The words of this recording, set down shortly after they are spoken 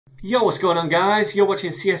Yo, what's going on guys? You're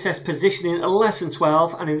watching CSS Positioning Lesson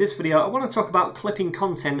 12, and in this video I want to talk about clipping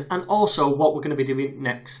content and also what we're going to be doing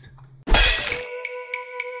next.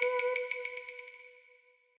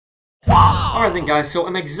 Alright then guys, so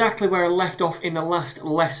I'm exactly where I left off in the last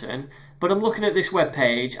lesson, but I'm looking at this web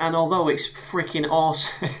page and although it's freaking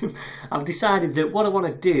awesome, I've decided that what I want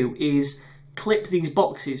to do is clip these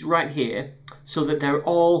boxes right here so that they're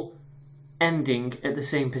all ending at the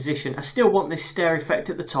same position. I still want this stair effect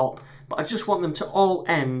at the top, but I just want them to all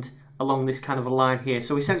end along this kind of a line here.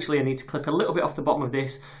 So essentially I need to clip a little bit off the bottom of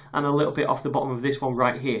this and a little bit off the bottom of this one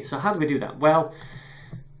right here. So how do we do that? Well,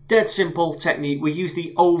 dead simple technique. We use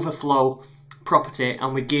the Overflow Property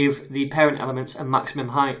and we give the parent elements a maximum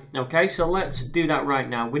height. Okay, so let's do that right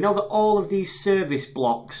now. We know that all of these service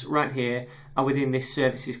blocks right here are within this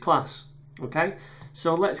services class. Okay,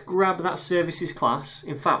 so let's grab that services class.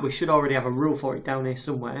 In fact, we should already have a rule for it down here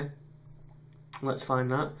somewhere. Let's find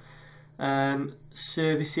that.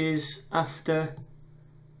 Services after.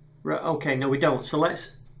 Right, okay, no we don't. So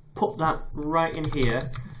let's put that right in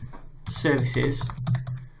here. Services.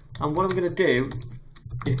 And what I'm going to do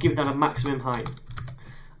is give that a maximum height.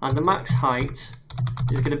 And the max height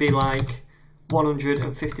is going to be like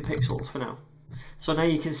 150 pixels for now. So now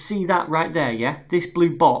you can see that right there, yeah? This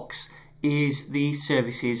blue box is the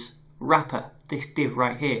services wrapper, this div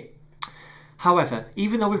right here. However,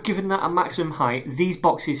 even though we've given that a maximum height, these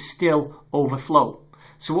boxes still overflow.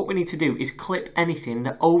 So what we need to do is clip anything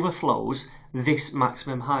that overflows this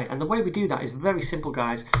maximum height. And the way we do that is very simple,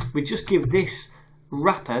 guys. We just give this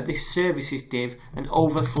wrapper, this services div, an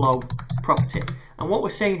overflow property. And what we're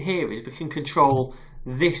saying here is we can control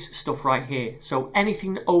this stuff right here. So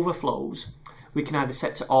anything that overflows, we can either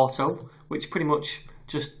set to auto, which pretty much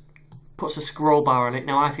just puts a scroll bar on it.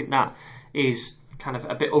 Now I think that is kind of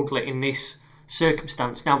a bit ugly in this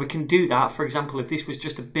circumstance. Now we can do that, for example, if this was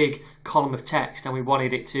just a big column of text and we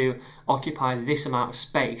wanted it to occupy this amount of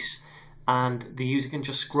space and the user can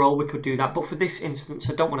just scroll, we could do that. But for this instance,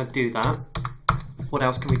 I don't want to do that. What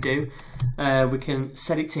else can we do? We can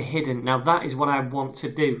set it to hidden. Now that is what I want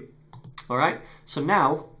to do. Alright, so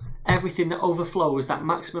now everything that overflows that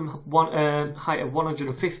maximum height of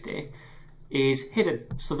 150 is hidden.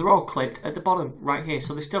 So they're all clipped at the bottom right here.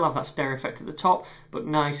 So they still have that stair effect at the top, but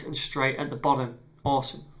nice and straight at the bottom.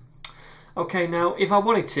 Awesome. Okay, now if I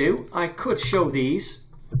wanted to, I could show these.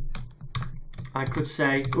 I could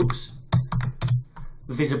say, oops,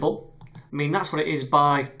 visible. I mean, that's what it is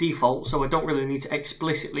by default, so I don't really need to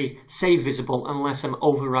explicitly say visible unless I'm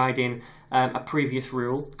overriding a previous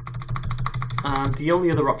rule. And the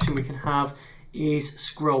only other option we can have is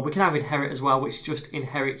scroll. We can have inherit as well, which just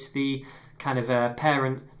inherits the kind of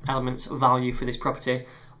parent elements value for this property,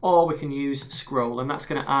 or we can use scroll, and that's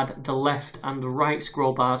going to add the left and the right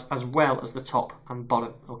scroll bars as well as the top and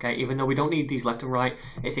bottom. Okay, even though we don't need these left and right,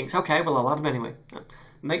 it thinks, okay, well I'll add them anyway.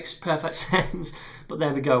 Makes perfect sense, but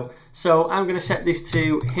there we go. So I'm going to set this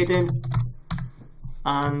to hidden,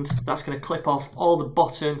 and that's going to clip off all the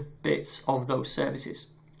bottom bits of those services.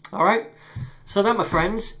 Alright, so that, my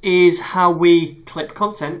friends, is how we clip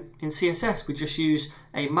content in CSS. We just use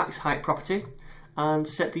a max height property and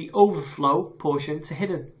set the overflow portion to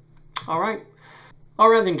hidden. Alright.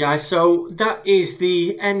 Alright then guys, so that is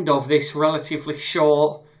the end of this relatively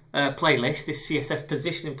short playlist, this CSS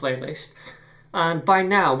positioning playlist. And by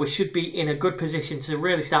now we should be in a good position to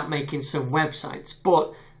really start making some websites.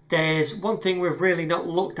 But there's one thing we've really not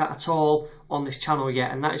looked at all on this channel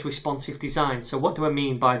yet, and that is responsive design. So what do I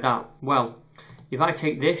mean by that? Well, if I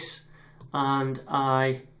take this and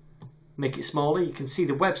I make it smaller, you can see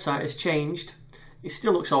the website has changed. It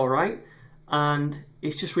still looks all right, and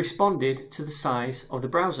it's just responded to the size of the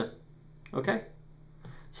browser. Okay?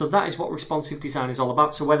 So that is what responsive design is all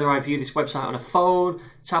about. So whether I view this website on a phone,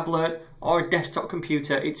 tablet, or a desktop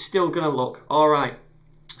computer, it's still going to look all right.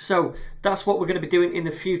 So that's what we're going to be doing in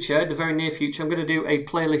the future, the very near future. I'm going to do a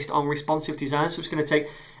playlist on responsive design. So it's going to take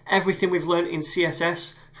everything we've learned in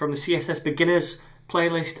CSS from the CSS beginners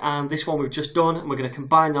playlist and this one we've just done, and we're going to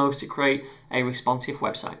combine those to create a responsive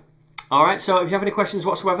website. Alright, so if you have any questions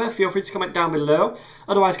whatsoever, feel free to comment down below.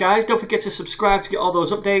 Otherwise guys, don't forget to subscribe to get all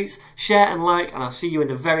those updates, share and like, and I'll see you in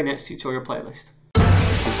the very next tutorial playlist.